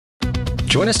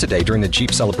Join us today during the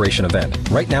Jeep Celebration event.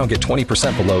 Right now, get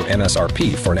 20% below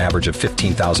MSRP for an average of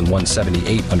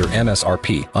 $15,178 under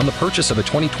MSRP on the purchase of a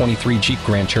 2023 Jeep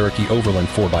Grand Cherokee Overland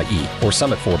 4xE or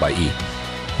Summit 4xE.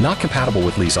 Not compatible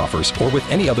with lease offers or with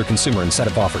any other consumer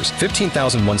incentive offers.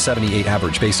 $15,178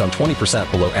 average based on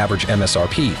 20% below average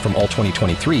MSRP from all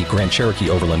 2023 Grand Cherokee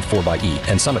Overland 4xE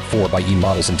and Summit 4xE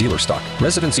models in dealer stock.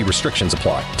 Residency restrictions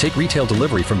apply. Take retail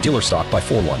delivery from dealer stock by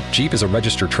 4/1. Jeep is a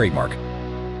registered trademark.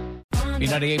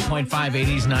 B98.5,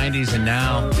 80s, 90s, and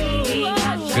now.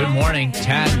 Good morning.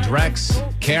 Tad, Drex,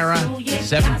 Kara,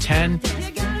 710.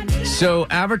 So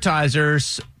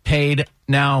advertisers paid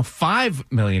now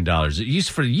 $5 million. It used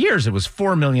for years, it was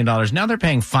 $4 million. Now they're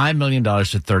paying $5 million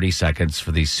for 30 seconds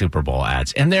for these Super Bowl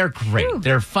ads. And they're great. Ooh.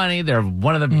 They're funny. They're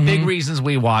one of the big reasons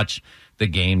we watch the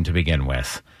game to begin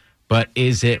with. But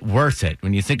is it worth it?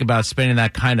 When you think about spending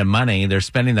that kind of money, they're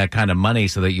spending that kind of money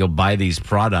so that you'll buy these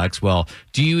products. Well,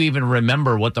 do you even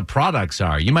remember what the products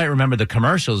are? You might remember the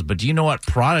commercials, but do you know what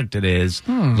product it is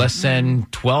less than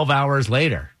 12 hours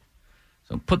later?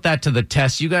 So put that to the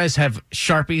test. You guys have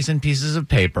Sharpies and pieces of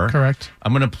paper. Correct.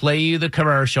 I'm going to play you the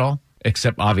commercial,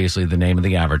 except obviously the name of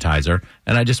the advertiser.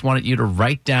 And I just wanted you to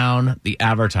write down the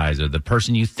advertiser, the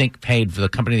person you think paid for the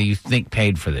company that you think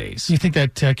paid for these. You think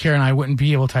that Kara and I wouldn't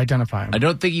be able to identify them? I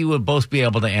don't think you would both be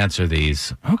able to answer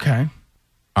these. Okay.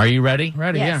 Are you ready?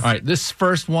 Ready, yes. Yeah. All right. This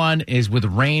first one is with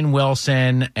Rainn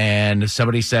Wilson, and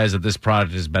somebody says that this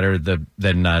product is better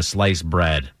than sliced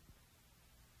bread.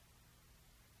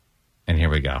 And here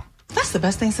we go. That's the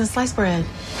best thing since sliced bread.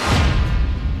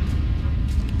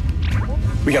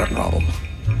 We got a problem.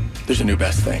 There's a new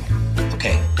best thing.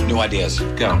 Okay, new ideas.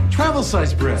 Go. Travel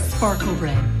size bread. Sparkle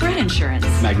bread. Bread insurance.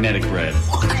 Magnetic bread.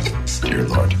 What? Dear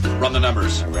Lord. Run the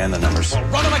numbers. I ran the numbers.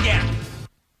 Run them again.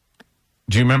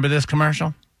 Do you remember this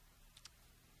commercial?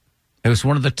 It was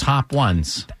one of the top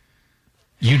ones.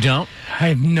 You don't? I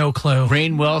have no clue.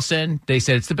 Rainn Wilson, they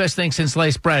said it's the best thing since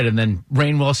sliced bread. And then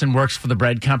Rainn Wilson works for the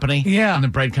bread company. Yeah. And the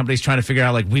bread company's trying to figure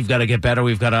out, like, we've got to get better.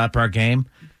 We've got to up our game.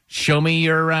 Show me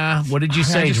your, what did you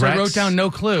say, Drex? I wrote down no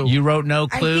clue. You wrote no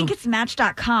clue? I think it's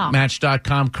Match.com.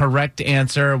 Match.com. Correct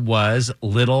answer was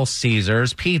Little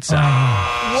Caesars Pizza.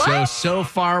 So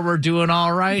far we're doing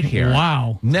all right here.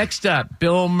 Wow. Next up,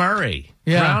 Bill Murray.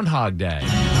 Yeah. Groundhog Day.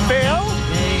 Phil?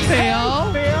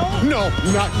 Phil? No,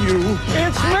 not you.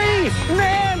 It's me,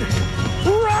 man.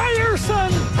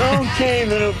 Ryerson. Okay,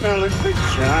 little fella, good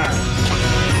job.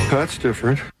 That's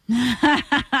different.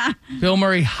 Bill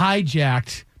Murray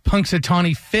hijacked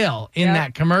Punxsutawney Phil in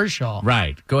that commercial.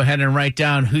 Right. Go ahead and write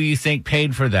down who you think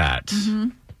paid for that.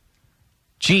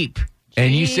 Jeep.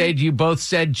 And you both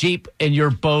said Jeep, and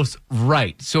you're both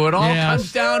right. So it all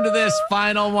comes down to this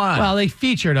final one. Well, they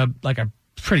featured a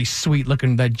pretty sweet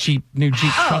looking new Jeep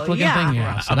truck looking thing.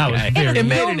 Yeah. So that was very It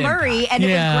was Bill Murray, and it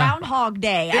was Groundhog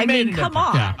Day. I mean, come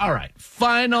on. Yeah. All right.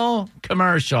 Final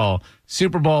commercial.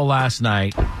 Super Bowl last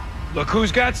night. Look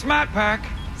who's got Smart Pack.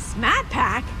 Smart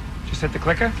Pack? Just hit the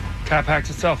clicker. Car packs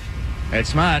itself. It's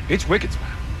smart. It's wicked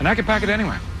smart. And I can pack it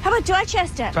anywhere. How about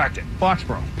Dorchester? Packed it.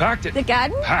 Foxborough. Packed it. The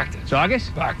Garden? Packed it. Saugus?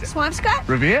 Packed it. Swampscott?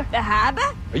 Revere? The Harbor?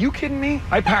 Are you kidding me?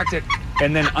 I packed it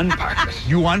and then unpacked it.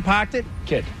 You unpacked it?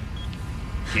 Kid.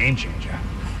 Game changer.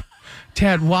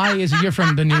 Ted, why is it you're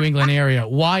from the New England area?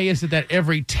 Why is it that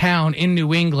every town in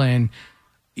New England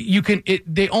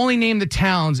they only name the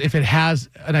towns if it has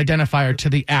an identifier to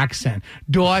the accent?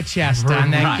 Dorchester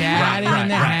and the Garden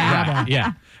and the Harbor.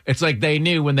 Yeah. It's like they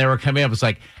knew when they were coming up. It's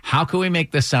like, how can we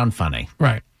make this sound funny?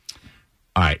 Right.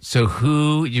 All right.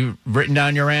 So you've written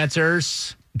down your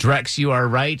answers. Drex, you are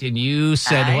right. And you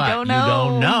said what? I don't know. You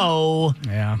don't know.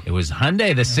 Yeah. It was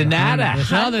Hyundai, the Sonata. The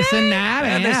Sonata.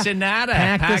 And the Sonata.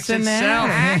 Packs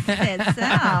itself.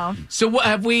 itself. So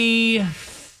have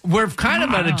we're kind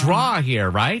of at a draw here,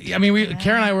 right? I mean,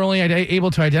 Kara and I were only able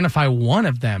to identify one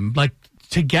of them, like,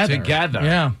 together.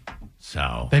 Yeah.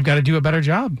 So they've got to do a better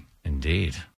job.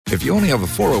 Indeed. If you only have a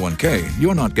 401k,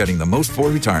 you're not getting the most for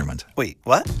retirement. Wait,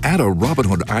 what? Add a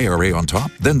Robinhood IRA on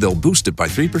top, then they'll boost it by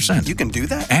 3%. You can do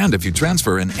that? And if you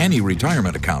transfer in any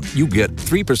retirement account, you get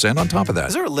 3% on top of that.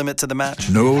 Is there a limit to the match?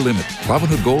 No limit.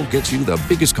 Robinhood Gold gets you the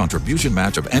biggest contribution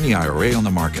match of any IRA on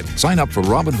the market. Sign up for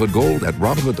Robinhood Gold at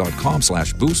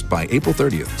Robinhood.com/boost by April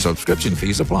 30th. Subscription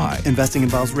fees apply. Investing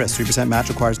involves risk. 3% match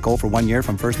requires gold for 1 year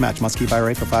from first match. Must keep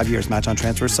IRA for 5 years. Match on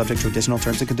transfers subject to additional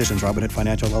terms and conditions. Robinhood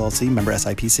Financial LLC, member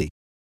SIPC.